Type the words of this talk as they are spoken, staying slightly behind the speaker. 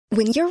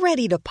When you're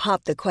ready to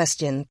pop the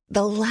question,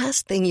 the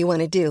last thing you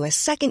want to do is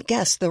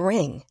second-guess the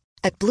ring.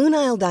 At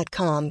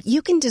BlueNile.com,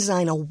 you can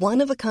design a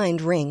one-of-a-kind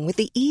ring with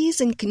the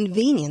ease and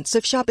convenience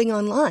of shopping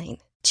online.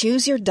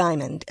 Choose your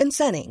diamond and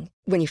setting.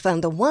 When you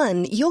find the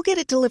one, you'll get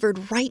it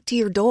delivered right to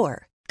your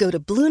door. Go to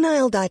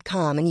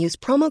BlueNile.com and use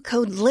promo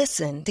code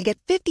LISTEN to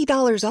get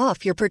 $50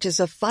 off your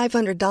purchase of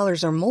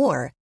 $500 or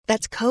more.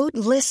 That's code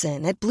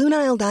LISTEN at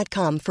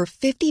BlueNile.com for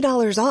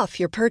 $50 off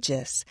your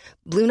purchase.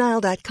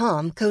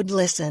 BlueNile.com, code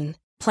LISTEN.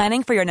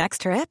 Planning for your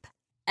next trip?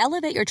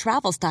 Elevate your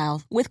travel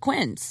style with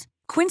Quince.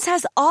 Quince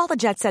has all the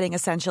jet-setting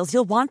essentials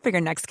you'll want for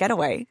your next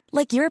getaway,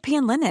 like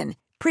European linen,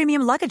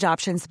 premium luggage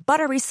options,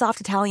 buttery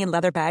soft Italian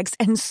leather bags,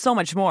 and so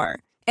much more.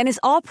 And is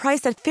all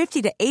priced at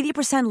 50 to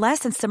 80% less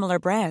than similar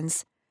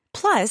brands.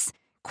 Plus,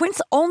 Quince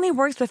only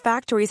works with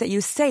factories that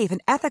use safe and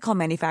ethical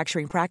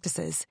manufacturing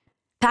practices.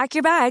 Pack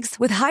your bags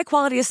with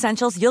high-quality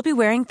essentials you'll be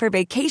wearing for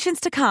vacations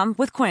to come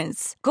with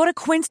Quince. Go to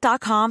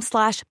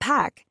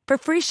quince.com/pack for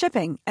free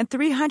shipping and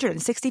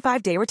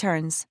 365-day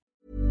returns.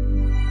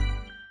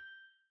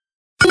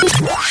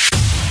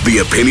 The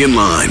Opinion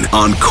Line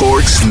on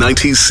Cork's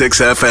 96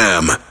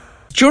 FM.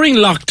 During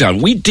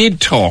lockdown, we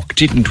did talk,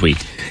 didn't we,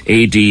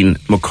 Aideen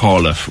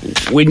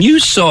McAuliffe? When you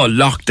saw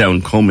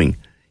lockdown coming,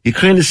 you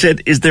kind of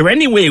said, is there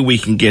any way we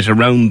can get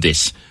around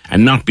this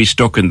and not be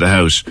stuck in the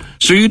house?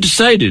 So you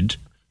decided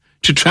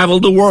to travel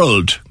the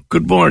world.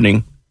 Good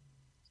morning.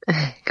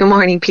 Good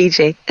morning,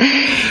 PJ.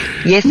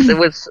 Yes, it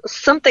was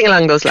something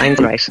along those lines,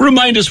 right?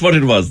 Remind us what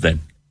it was then.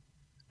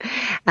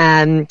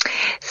 It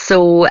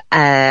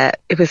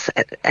was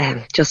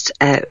just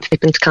a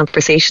flippant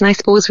conversation, I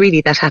suppose,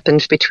 really, that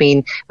happened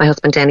between my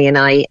husband Danny and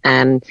I.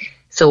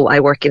 So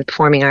I work in the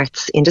performing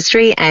arts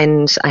industry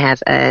and I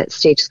have a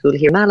stage school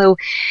here in Mallow.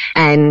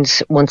 And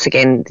once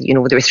again,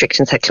 the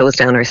restrictions had closed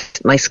down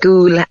my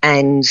school,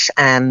 and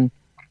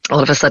all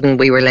of a sudden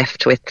we were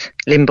left with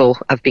limbo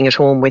of being at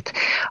home with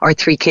our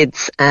three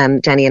kids.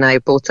 Danny and I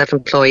are both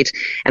self-employed,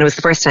 and it was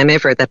the first time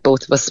ever that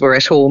both of us were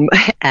at home,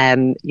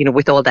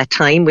 with all that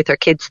time with our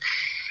kids,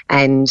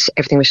 and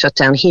everything was shut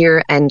down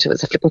here. And it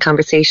was a flippant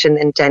conversation,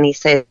 and Danny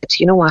said,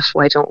 you know what,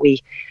 why don't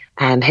we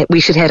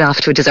should head off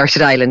to a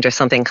deserted island or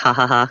something, ha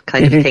ha ha,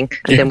 kind of a thing.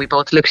 And then we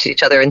both looked at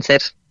each other and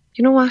said,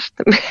 you know what,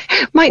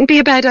 that mightn't be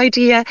a bad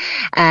idea.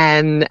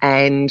 And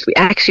we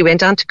actually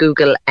went on to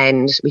Google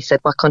and we said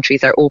what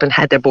countries are open,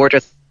 had their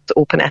borders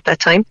open at that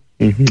time.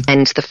 Mm-hmm.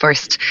 And the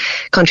first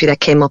country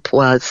that came up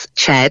was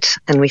Chad,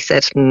 and we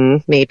said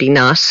maybe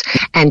not.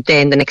 And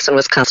then the next one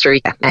was Costa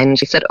Rica, and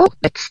we said,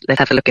 let's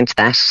have a look into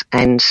that.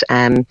 And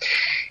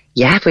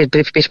with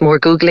a bit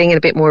more Googling and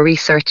a bit more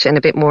research and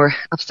a bit more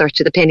of search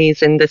of the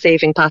pennies and the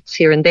saving pots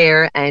here and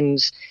there, and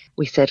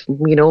we said,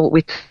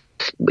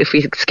 if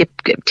we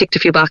ticked a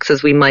few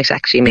boxes, we might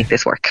actually make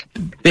this work.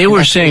 They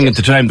were saying at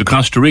the time, the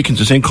Costa Ricans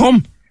were saying,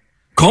 come,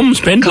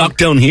 spend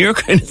lockdown here,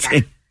 kind of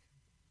thing.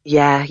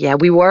 Yeah,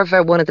 we were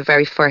one of the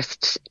very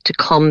first to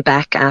come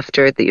back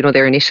after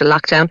their initial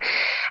lockdown,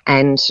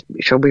 and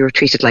sure, we were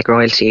treated like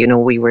royalty.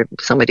 We were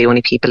some of the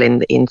only people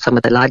in some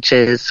of the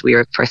lodges. We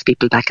were first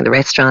people back in the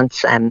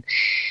restaurants, but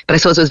I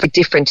suppose it was a bit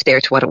different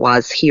there to what it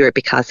was here,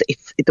 because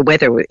the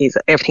weather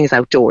everything is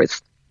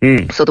outdoors.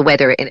 So the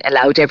weather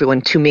allowed everyone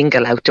to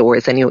mingle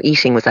outdoors, and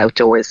eating was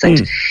outdoors.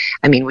 And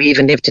I mean, we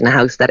even lived in a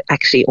house that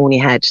actually only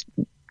had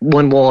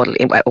one wall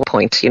at one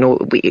point.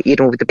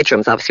 The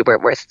bedrooms obviously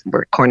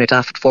were cornered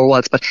off at four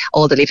walls, but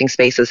all the living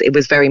spaces, it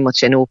was very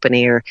much an open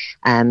air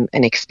an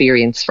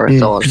experience for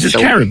us all. Because it's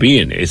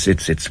Caribbean,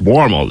 it's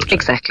warm all the time.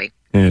 Exactly.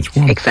 Yeah, it's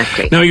warm.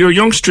 Exactly. Now your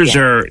youngsters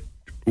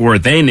were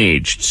then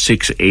aged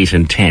 6, 8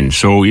 and 10,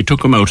 so you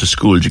took them out of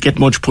school. Did you get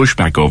much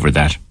pushback over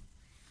that?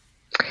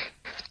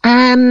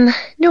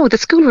 No, the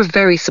school were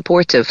very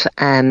supportive.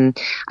 I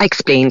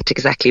explained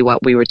exactly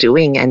what we were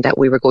doing and that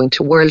we were going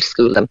to world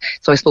school them.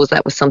 So I suppose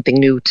that was something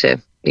new to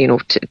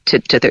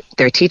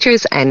their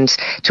teachers and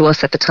to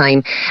us at the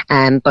time.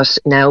 But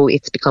now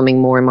it's becoming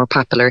more and more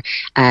popular.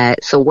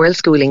 So world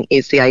schooling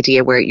is the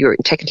idea where you're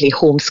technically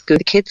homeschool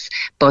the kids,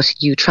 but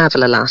you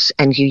travel a lot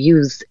and you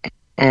use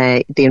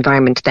the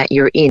environment that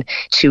you're in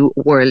to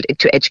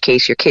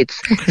educate your kids.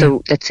 Okay.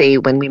 So let's say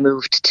when we were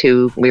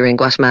in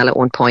Guatemala at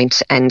one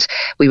point, and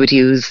we would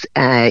use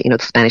the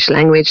Spanish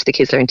language. The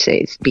kids learned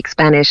to speak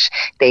Spanish.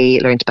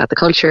 They learned about the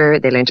culture.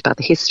 They learned about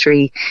the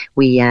history.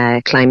 We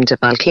climbed a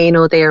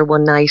volcano there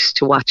one night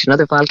to watch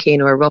another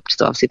volcano erupt.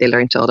 So obviously they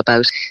learned all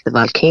about the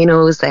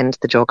volcanoes and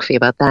the geography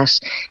about that.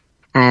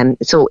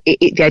 So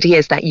the idea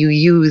is that you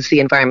use the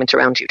environment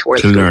around you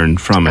to learn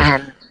from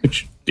it.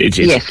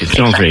 It's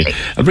lovely.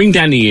 I'll bring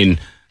Danny in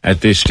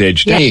at this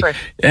stage. Danny, sure.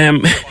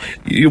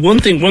 One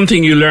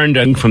thing you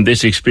learned from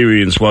this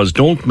experience was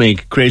don't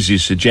make crazy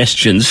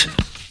suggestions.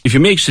 If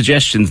you make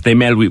suggestions, they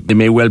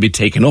may well be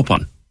taken up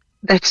on.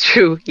 That's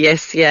true.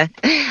 Yes, yeah.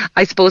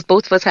 I suppose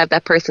both of us have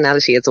that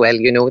personality as well.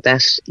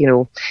 That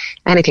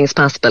anything's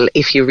possible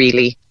if you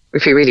really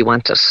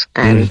want it.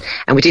 And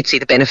we did see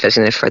the benefit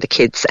in it for the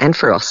kids and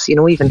for us.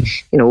 Even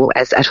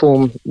as at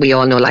home, we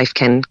all know life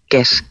can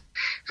get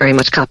very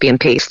much copy and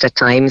paste at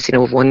times. You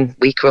know, one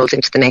week rolls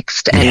into the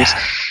next. And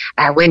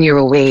when you're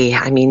away,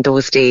 I mean,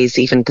 those days,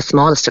 even the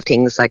smallest of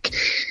things like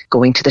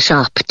going to the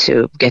shop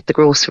to get the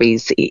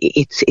groceries,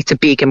 it's a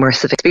big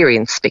immersive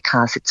experience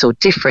because it's so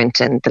different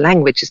and the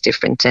language is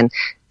different and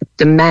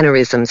the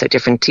mannerisms are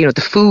different. You know,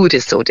 the food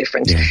is so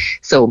different. Yeah.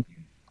 So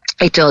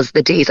it does,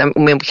 the days,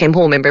 when we came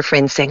home, I remember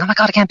friends saying, oh my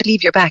God, I can't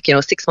believe you're back. You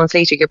know, 6 months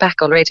later, you're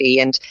back already.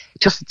 And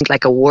it just seemed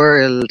like a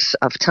world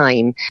of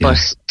time. Yeah.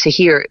 But to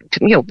hear,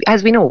 you know,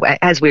 as we know,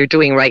 as we're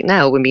doing right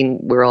now, I mean,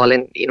 we're all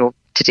in, you know,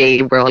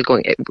 today we're all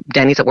going,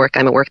 Danny's at work,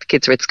 I'm at work, the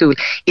kids are at school.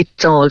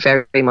 It's all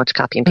very, very much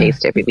copy and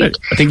paste every week.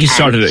 I think he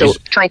started so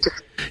trying to...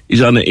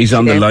 He's on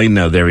the line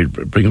now there. We'll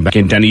bring him back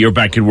in. Danny, you're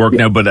back at work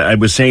now, but I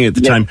was saying at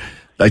the time,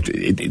 like,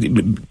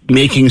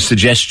 making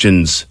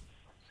suggestions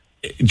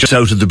just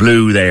out of the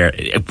blue there.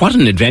 What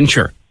an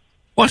adventure.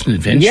 What an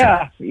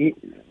adventure.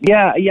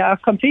 Yeah,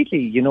 completely,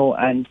 you know,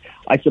 and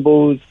I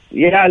suppose,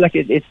 like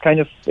it's kind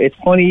of, it's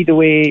funny the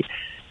way,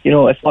 you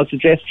know, a small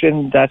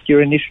suggestion that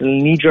your initial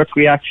knee-jerk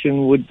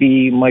reaction would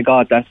be, my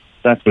God,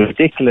 that's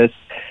ridiculous.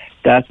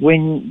 That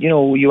when, you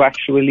know, you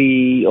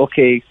actually,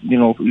 okay, you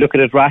know, look at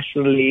it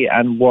rationally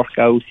and work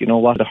out, you know,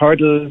 what the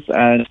hurdles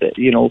and,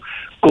 you know,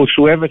 go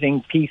through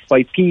everything piece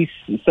by piece,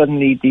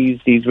 suddenly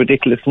these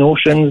ridiculous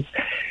notions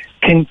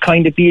can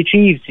kind of be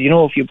achieved. You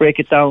know, if you break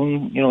it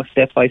down, you know,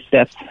 step by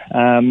step,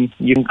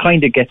 you can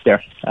kind of get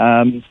there.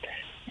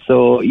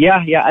 So,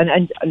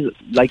 and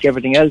like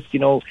everything else, you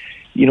know,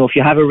 if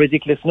you have a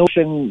ridiculous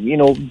notion, you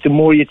know, the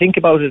more you think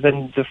about it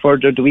and the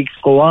further the weeks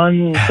go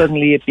on,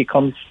 suddenly it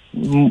becomes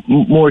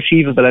more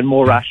achievable and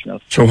more rational.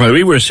 So while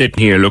we were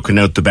sitting here looking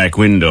out the back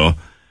window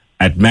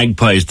at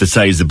magpies the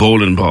size of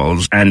bowling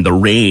balls and the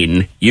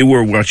rain, you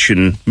were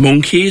watching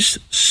monkeys,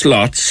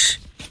 sloths,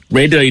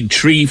 red-eyed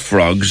tree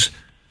frogs,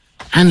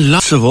 and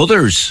lots of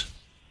others.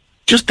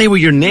 Just they were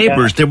your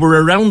neighbours. They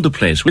were around the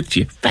place with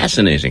you.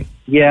 Fascinating.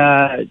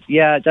 And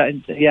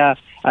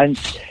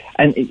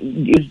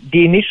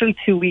the initial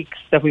 2 weeks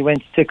that we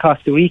went to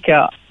Costa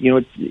Rica, you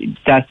know,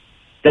 that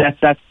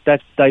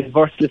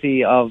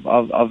diversity of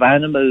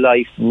animal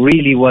life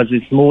really was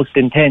its most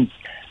intense.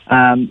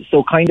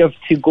 So kind of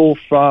to go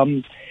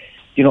from,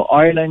 you know,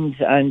 Ireland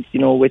and, you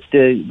know, with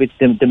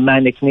the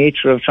manic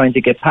nature of trying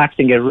to get packed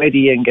and get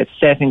ready and get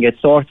set and get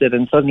sorted,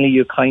 and suddenly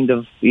you kind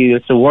of,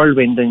 it's a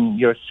whirlwind and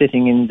you're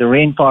sitting in the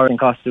rainforest in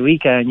Costa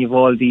Rica and you've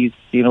all these,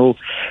 you know,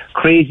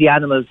 crazy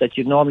animals that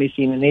you'd normally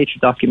see in a nature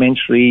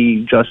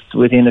documentary just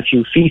within a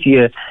few feet of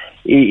you.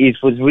 It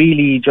was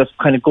really just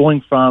kind of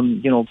going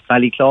from, you know,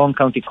 Ballyclough,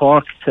 County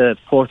Cork, to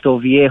Puerto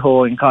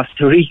Viejo in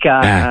Costa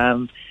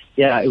Rica.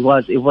 It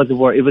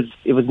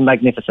was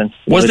magnificent.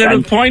 Was there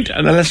a point,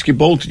 and I'll ask you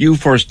both, you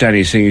first,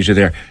 Danny, seeing you're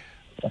there,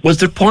 was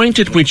there a point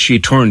at which you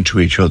turned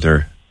to each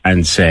other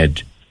and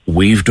said,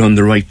 we've done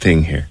the right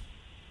thing here?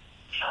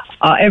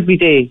 Every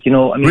day, you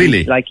know, I mean,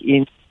 really? Like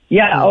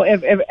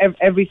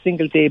every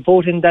single day,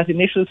 both in that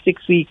initial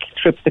 6-week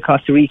trip to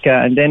Costa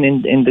Rica and then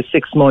in the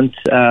 6-month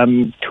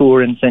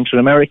tour in Central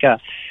America.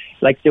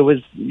 Like there was,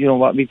 you know,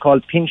 what we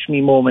call pinch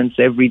me moments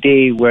every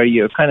day where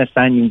you're kind of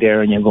standing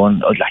there and you're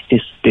going, oh, like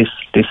this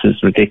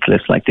is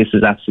ridiculous. Like this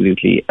is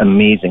absolutely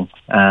amazing.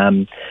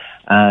 And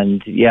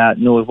it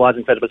was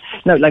incredible.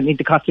 No, like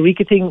the Costa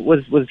Rica thing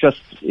was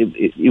just,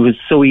 it was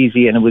so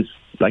easy and it was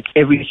like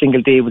every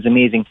single day was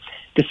amazing.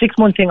 The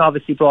 6-month thing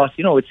obviously brought,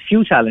 you know, it's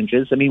few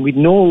challenges. I mean, we'd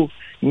no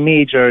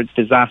major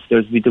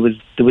disasters. There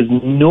was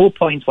no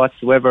point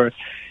whatsoever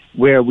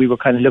where we were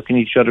kind of looking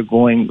at each other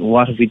going,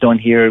 what have we done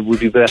here?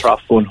 Would we be better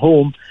off going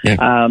home?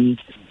 Yeah.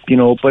 You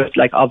know, but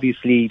like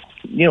obviously,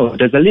 you know,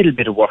 there's a little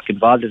bit of work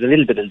involved. There's a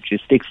little bit of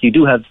logistics. You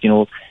do have, you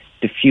know,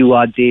 the few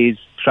odd days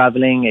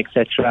traveling,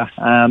 etc.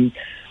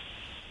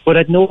 But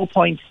at no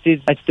point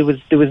there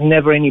was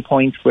never any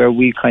point where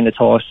we kind of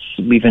thought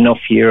we've enough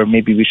here,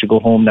 maybe we should go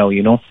home now,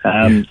 you know.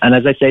 And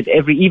as I said,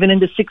 even in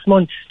the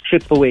 6-month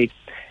trip away,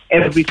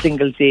 every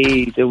single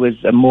day there was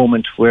a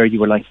moment where you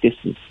were like, this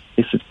is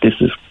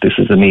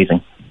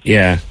amazing.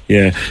 Yeah.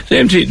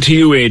 Same to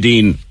you,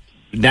 Aideen.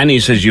 Danny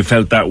says you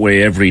felt that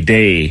way every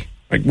day.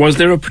 Like, was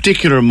there a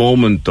particular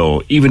moment,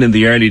 though, even in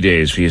the early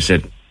days, where you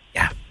said,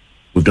 yeah,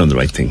 we've done the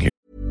right thing here?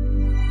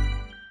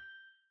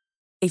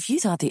 If you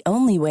thought the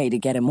only way to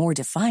get a more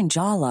defined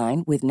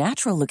jawline with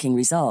natural-looking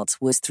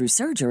results was through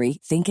surgery,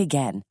 think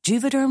again.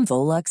 Juvederm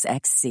Volux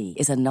XC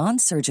is a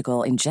non-surgical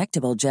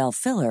injectable gel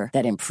filler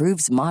that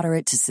improves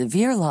moderate to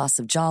severe loss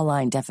of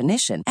jawline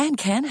definition and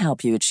can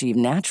help you achieve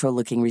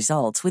natural-looking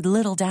results with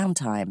little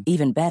downtime.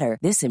 Even better,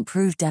 this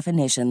improved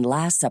definition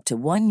lasts up to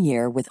 1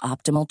 year with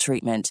optimal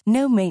treatment.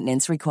 No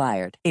maintenance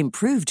required.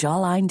 Improve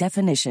jawline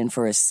definition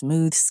for a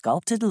smooth,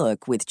 sculpted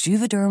look with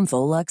Juvederm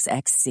Volux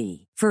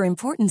XC. For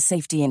important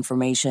safety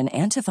information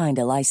and to find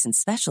a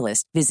licensed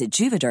specialist, visit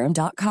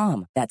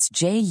Juvederm.com. That's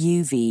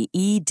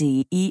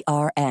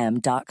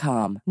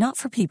JUVEDERM.com. Not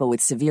for people with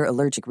severe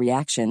allergic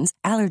reactions,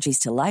 allergies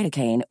to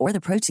lidocaine, or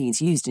the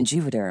proteins used in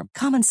Juvederm.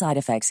 Common side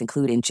effects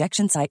include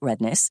injection site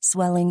redness,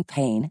 swelling,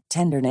 pain,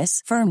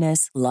 tenderness,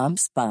 firmness,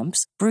 lumps,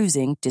 bumps,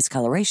 bruising,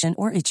 discoloration,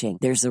 or itching.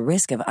 There's a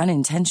risk of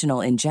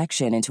unintentional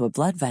injection into a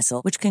blood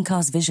vessel, which can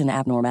cause vision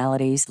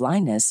abnormalities,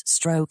 blindness,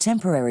 stroke,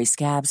 temporary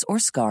scabs, or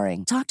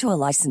scarring. Talk to a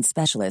licensed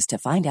specialist to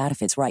find out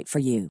if it's right for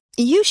you.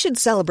 You should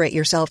celebrate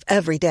yourself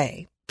every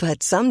day,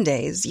 but some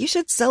days you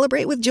should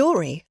celebrate with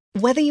jewelry.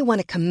 Whether you want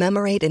to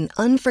commemorate an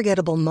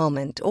unforgettable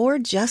moment or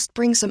just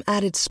bring some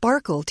added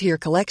sparkle to your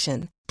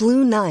collection,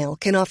 Blue Nile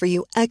can offer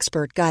you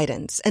expert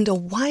guidance and a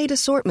wide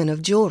assortment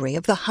of jewelry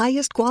of the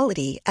highest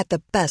quality at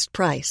the best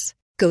price.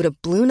 Go to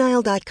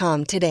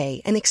BlueNile.com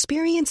today and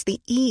experience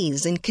the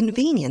ease and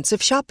convenience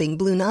of shopping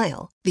Blue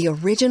Nile, the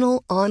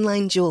original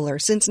online jeweler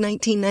since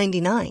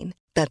 1999.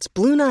 That's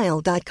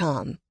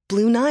BlueNile.com.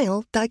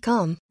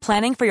 BlueNile.com.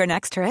 Planning for your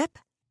next trip?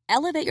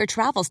 Elevate your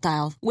travel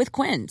style with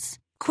Quince.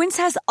 Quince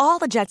has all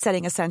the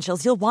jet-setting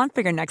essentials you'll want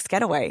for your next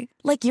getaway,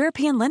 like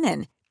European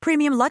linen,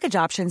 premium luggage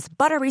options,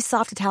 buttery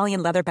soft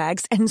Italian leather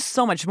bags, and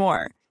so much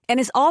more. And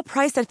is all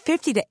priced at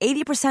 50 to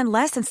 80%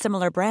 less than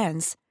similar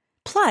brands.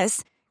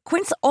 Plus,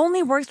 Quince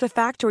only works with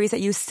factories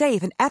that use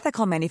safe and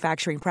ethical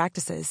manufacturing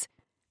practices.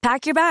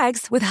 Pack your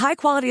bags with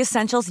high-quality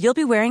essentials you'll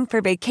be wearing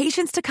for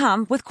vacations to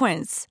come with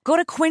Quince. Go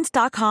to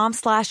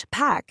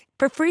quince.com/pack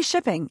for free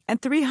shipping and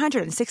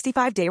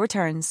 365-day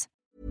returns.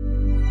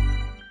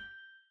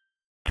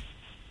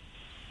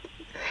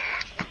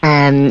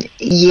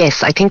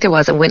 Yes, I think there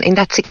was. And when in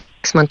that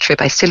 6-month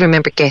trip, I still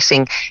remember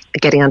getting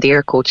on the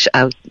air coach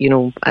out,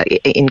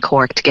 in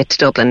Cork to get to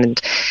Dublin, and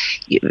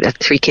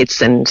 3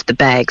 kids and the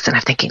bags, and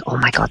I'm thinking, oh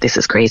my God, this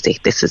is crazy.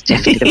 This is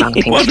definitely the wrong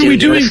thing What to are do. we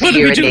doing? What are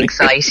we fear doing? and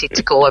anxiety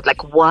to go. I'm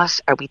like, what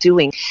are we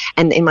doing?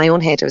 And in my own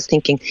head, I was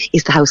thinking,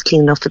 is the house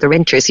clean enough for the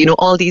renters?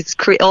 All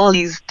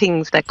these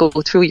things that go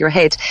through your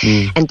head.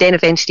 And then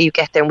eventually you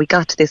get there, and we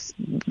got to this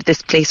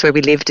place where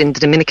we lived in the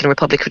Dominican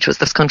Republic, which was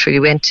this country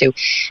we went to,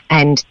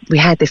 and we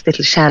had this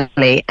little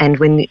chalet. And I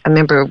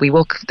remember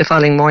the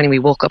following morning, we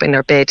woke up in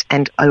our bed,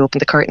 and I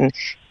opened the curtain,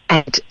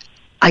 and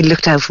I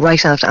looked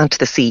right out onto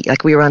the sea.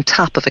 Like, we were on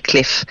top of a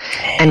cliff,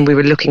 and we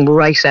were looking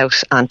right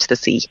out onto the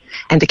sea.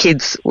 And the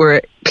kids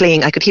were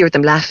playing. I could hear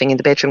them laughing in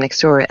the bedroom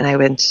next door. And I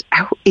went,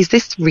 is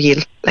this real?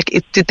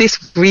 Did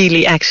this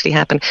really actually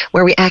happen?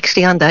 Were we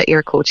actually on that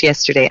air coach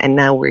yesterday, and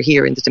now we're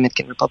here in the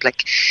Dominican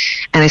Republic?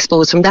 And I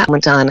suppose from that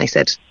moment on, I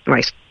said,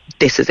 right,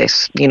 this is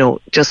it.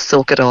 Just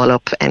soak it all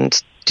up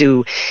and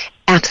do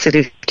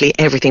absolutely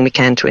everything we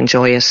can to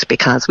enjoy it,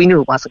 because we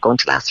knew it wasn't going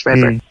to last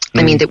forever.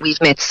 I mean, that we've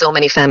met so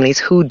many families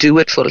who do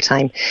it full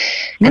time,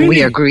 and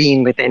we are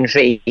green with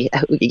envy.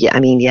 I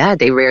mean,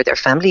 they rear their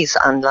families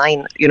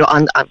online,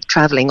 on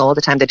traveling all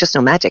the time. They're just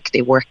nomadic.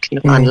 They work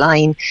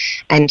online,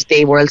 and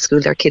they world school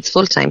their kids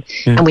full time.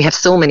 And we have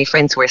so many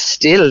friends who are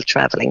still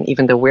traveling,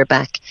 even though we're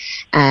back.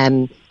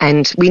 And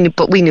we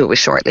knew it was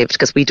short lived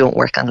because we don't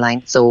work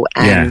online. So,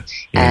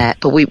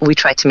 but we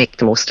tried to make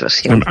the most of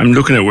it. I'm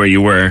looking at where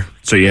you were.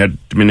 So you had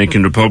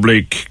Dominican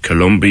Republic,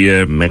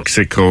 Colombia,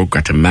 Mexico,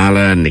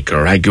 Guatemala,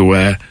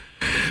 Nicaragua.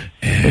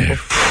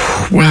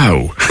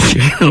 Wow.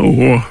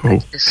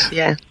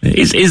 Yeah.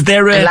 Is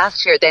there a... And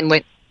last year then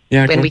when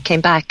we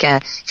came back,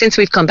 since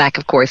we've come back,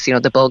 of course,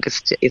 the bug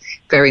is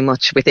very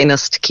much within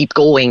us to keep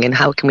going, and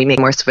how can we make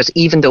more of it,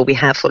 even though we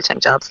have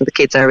full-time jobs and the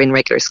kids are in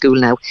regular school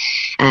now.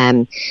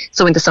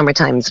 So in the summer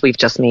times, we've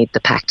just made the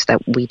pact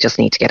that we just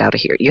need to get out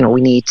of here.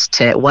 We need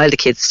to, while the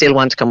kids still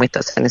want to come with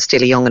us and is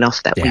still young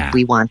enough that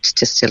we want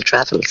to still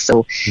travel.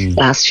 So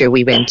last year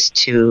we went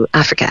to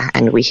Africa,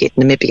 and we hit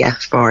Namibia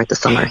for the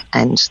summer,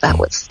 and that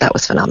was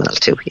phenomenal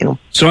too,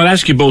 So I'll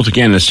ask you both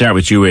again. Let's start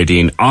with you,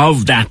 Aideen.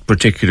 Of that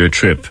particular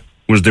trip,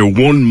 was there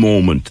one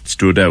moment that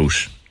stood out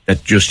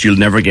that just you'll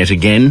never get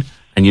again,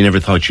 and you never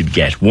thought you'd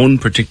get?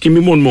 Give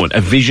me one moment,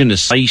 a vision, a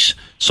sight,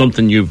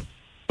 something you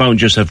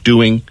found yourself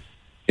doing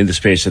in the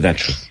space of that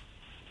trip.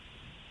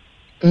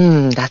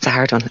 That's a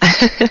hard one.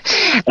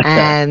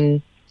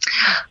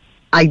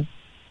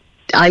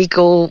 I'll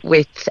go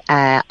with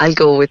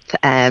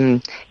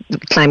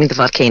climbing the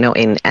volcano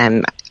in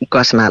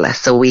Guatemala.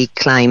 So we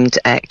climbed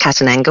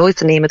Catenango is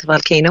the name of the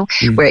volcano,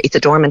 where it's a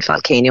dormant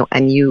volcano,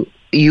 and you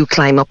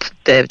climb up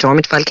the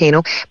dormant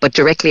volcano, but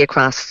directly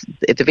across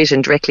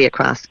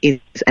is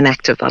an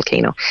active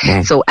volcano.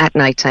 So at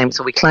night time,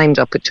 so we climbed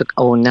up. It took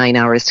 9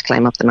 hours to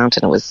climb up the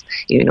mountain. It was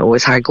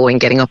hard going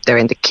getting up there,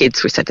 and the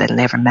kids said they'll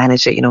never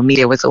manage it.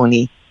 Amelia was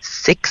only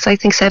 6, I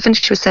think 7.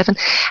 She was 7,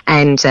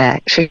 and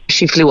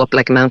she flew up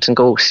like a mountain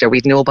goat. There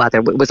we'd no bother.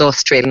 It was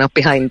us trailing up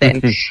behind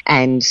then.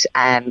 And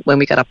when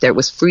we got up there, it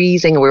was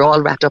freezing. We were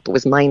all wrapped up. It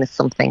was minus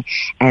something,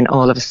 and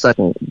all of a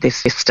sudden,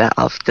 this vista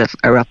of the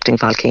erupting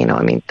volcano.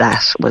 I mean,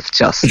 that was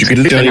just. You could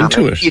look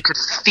into it. You could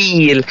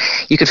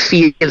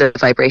feel the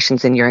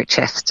vibrations in your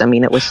chest. I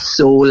mean, it was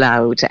so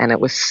loud, and we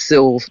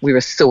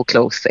were so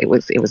close. It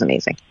was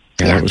amazing.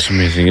 Yeah, it was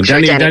amazing. And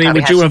Danny,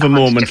 would you have a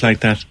moment like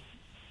that?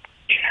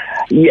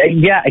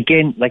 Yeah,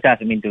 again, like that.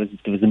 I mean, there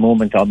was a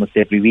moment almost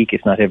every week,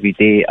 if not every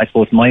day. I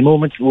suppose my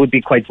moment would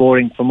be quite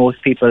boring for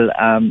most people.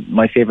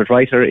 My favourite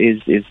writer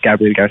is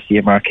Gabriel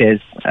Garcia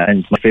Marquez,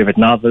 and my favourite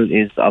novel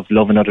is Of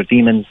Love and Other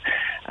Demons.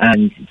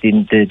 And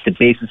the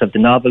basis of the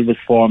novel was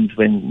formed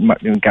when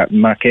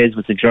Marquez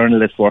was a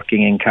journalist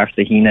working in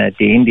Cartagena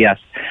de Indias,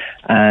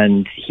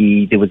 and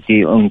there was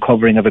the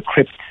uncovering of a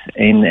crypt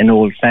in an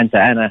old Santa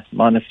Ana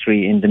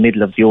monastery in the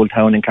middle of the old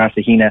town in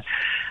Cartagena.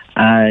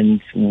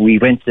 And we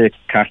went to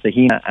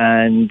Cartagena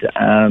and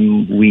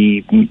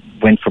we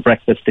went for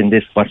breakfast in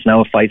this what's now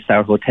a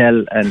 5-star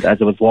hotel. And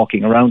as I was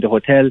walking around the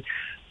hotel,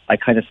 I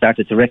kind of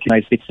started to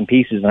recognise bits and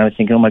pieces, and I was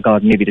thinking, oh my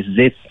God, maybe this is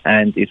it.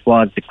 And it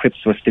was, the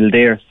crypts were still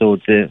there, so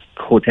the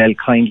hotel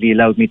kindly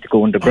allowed me to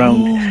go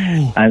underground.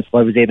 And so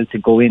I was able to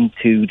go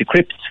into the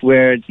crypt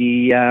where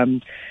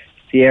the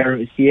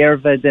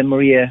Sierra de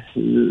Maria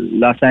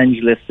Los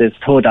Angeles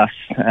Todas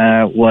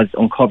was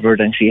uncovered,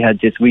 and she had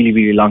this really,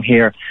 really long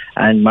hair,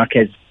 and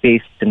Marquez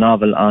based the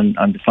novel on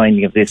the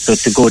finding of this. So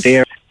to go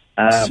there...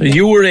 so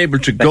you were able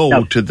to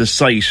go to the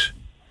site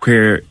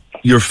where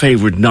your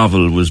favourite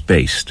novel was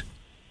based?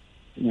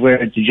 Where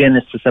the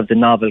genesis of the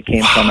novel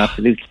came from,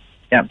 absolutely.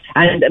 Yeah.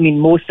 And I mean,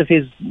 most of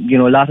his, a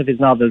lot of his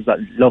novels,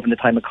 Love in the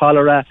Time of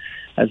Cholera,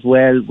 as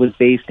well, was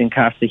based in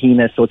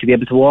Cartagena. So to be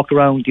able to walk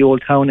around the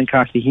old town in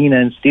Cartagena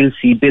and still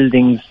see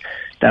buildings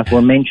that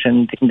were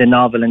mentioned in the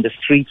novel and the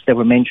streets that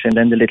were mentioned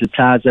and the little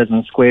plazas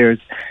and squares,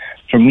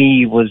 for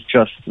me was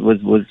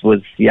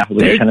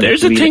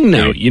There's a thing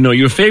now,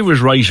 your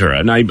favourite writer,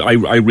 and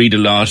I read a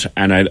lot,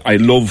 and I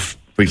love,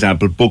 for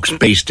example, books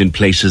based in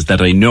places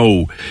that I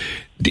know.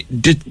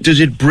 Does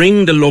it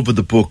bring the love of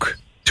the book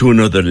to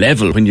another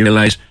level when you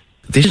realise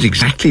this is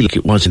exactly like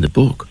it was in the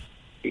book?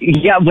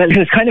 Yeah, well, it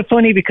was kind of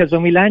funny because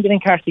when we landed in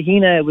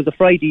Cartagena, it was a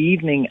Friday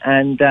evening,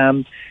 and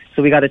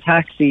so we got a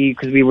taxi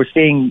because we were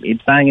staying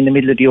bang in the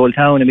middle of the old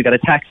town, and we got a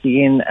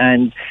taxi in,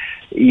 and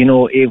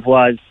it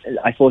was,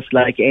 I suppose,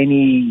 like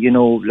any,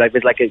 like it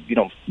was like a,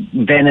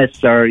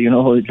 Venice, or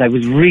it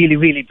was really,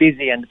 really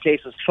busy, and the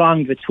place was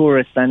thronged with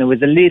tourists, and it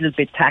was a little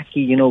bit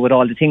tacky, with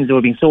all the things that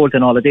were being sold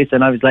and all of this,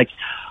 and I was like,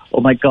 oh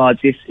my God,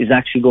 this is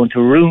actually going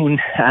to ruin,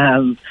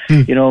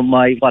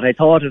 what I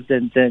thought of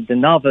the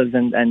novels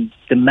and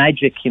the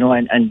magic,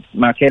 and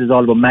Marquez is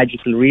all about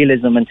magical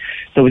realism, and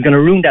so it was going to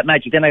ruin that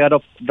magic. Then I got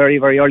up very,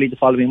 very early the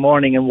following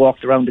morning and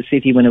walked around the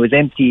city when it was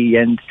empty,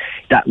 and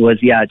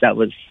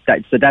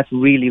so that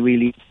really,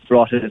 really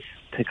brought it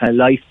to kind of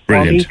life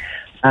for me.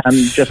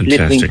 Just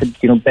listening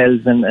to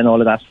bells and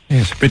all of that.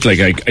 Yes, a bit like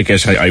I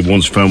guess I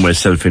once found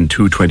myself in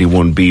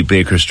 221B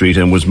Baker Street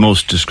and was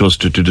most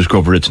disgusted to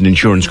discover it's an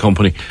insurance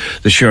company,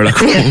 the Sherlock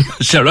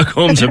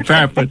Holmes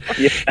apartment.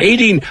 Yeah.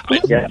 Aideen,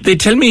 they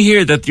tell me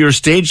here that your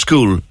stage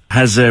school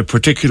has a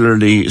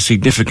particularly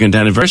significant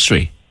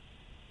anniversary.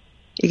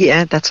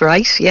 Yeah, that's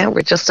right. Yeah,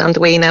 we're just on the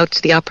way now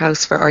to the Opera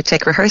House for our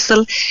tech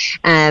rehearsal.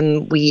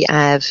 We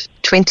have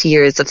 20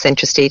 years of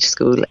Centre Stage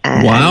School.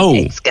 Wow.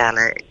 It's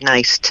gala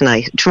night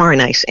tomorrow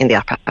night in the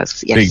Opera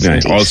House. Yes, big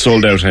night. Indeed. All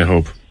sold out, I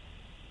hope.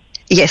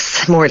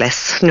 Yes, more or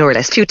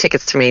less. Few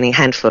tickets remaining,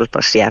 handful,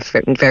 but yeah,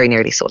 very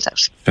nearly sold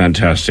out.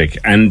 Fantastic.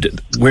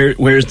 And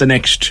where's the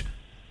next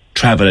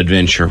travel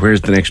adventure?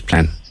 Where's the next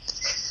plan?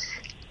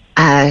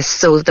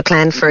 So the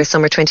plan for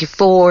summer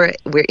 24,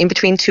 we're in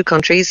between two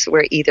countries.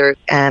 We're either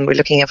we're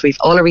looking at, we've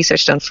all our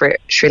research done for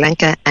Sri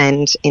Lanka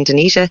and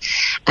Indonesia,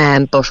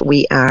 but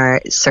we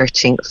are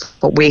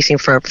waiting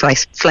for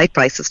flight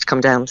prices to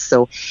come down.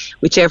 So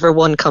whichever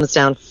one comes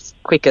down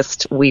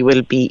quickest, we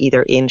will be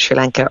either in Sri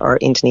Lanka or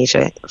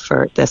Indonesia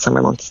for the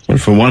summer months. Well,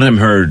 from what I'm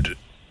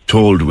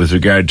told with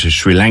regard to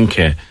Sri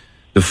Lanka,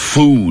 the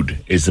food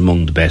is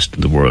among the best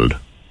in the world.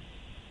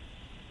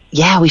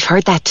 Yeah, we've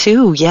heard that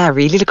too. Yeah,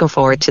 really looking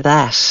forward to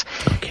that.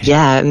 Okay.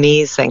 Yeah,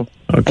 amazing.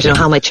 Okay. I don't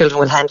know how my children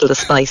will handle the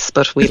spice,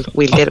 but we'll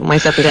get it.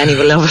 Myself and Danny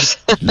will love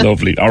it.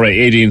 Lovely. All right,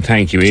 Aideen,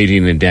 thank you.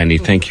 Aideen and Danny,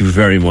 thank you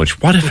very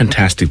much. What a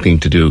fantastic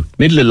thing to do.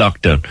 Middle of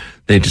lockdown,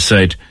 they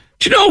decide,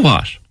 do you know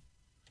what?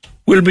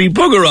 We'll be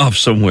bugger off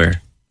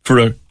somewhere for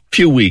a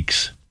few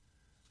weeks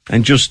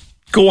and just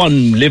go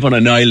on, live on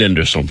an island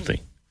or something.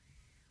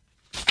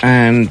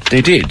 And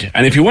they did.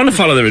 And if you want to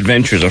follow their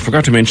adventures, I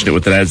forgot to mention it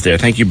with the lads there.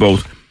 Thank you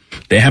both.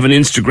 They have an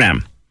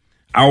Instagram,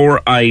 Our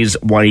Eyes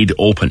Wide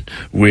Open,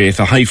 with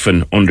a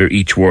hyphen under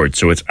each word.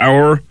 So it's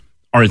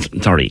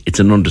it's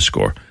an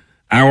underscore.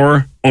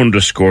 Our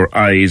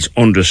 _eyes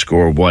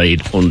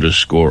 _wide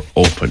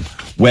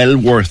 _open. Well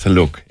worth a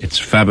look. It's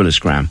fabulous,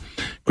 Graham.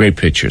 Great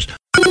pictures.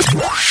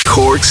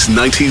 Cork's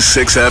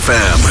 96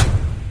 FM.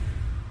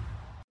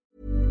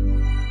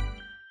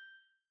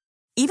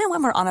 Even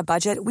when we're on a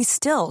budget, we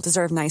still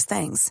deserve nice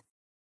things.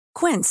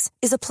 Quince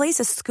is a place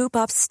to scoop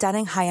up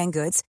stunning high-end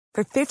goods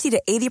for 50 to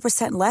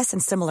 80% less than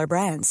similar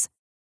brands.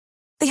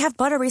 They have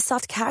buttery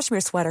soft cashmere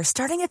sweaters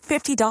starting at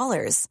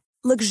 $50,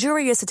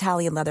 luxurious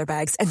Italian leather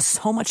bags, and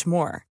so much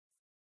more.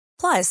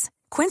 Plus,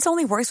 Quince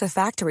only works with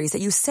factories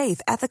that use safe,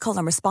 ethical,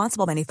 and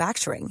responsible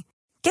manufacturing.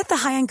 Get the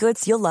high-end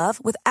goods you'll love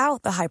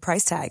without the high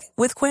price tag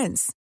with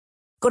Quince.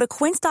 Go to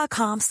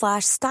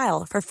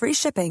quince.com/style for free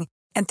shipping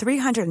and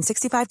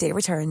 365-day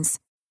returns.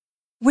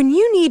 When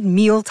you need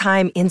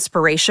mealtime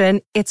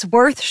inspiration, it's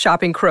worth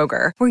shopping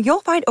Kroger, where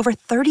you'll find over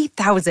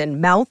 30,000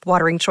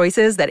 mouth-watering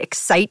choices that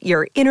excite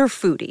your inner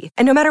foodie.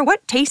 And no matter what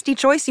tasty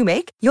choice you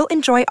make, you'll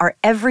enjoy our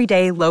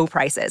everyday low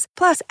prices,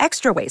 plus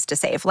extra ways to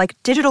save, like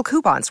digital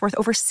coupons worth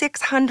over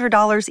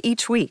 $600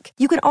 each week.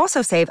 You can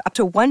also save up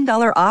to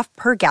 $1 off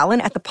per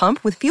gallon at the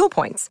pump with fuel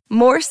points.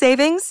 More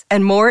savings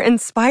and more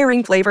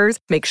inspiring flavors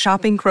make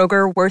shopping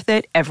Kroger worth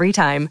it every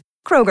time.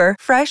 Kroger,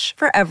 fresh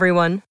for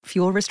everyone.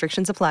 Fuel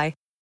restrictions apply.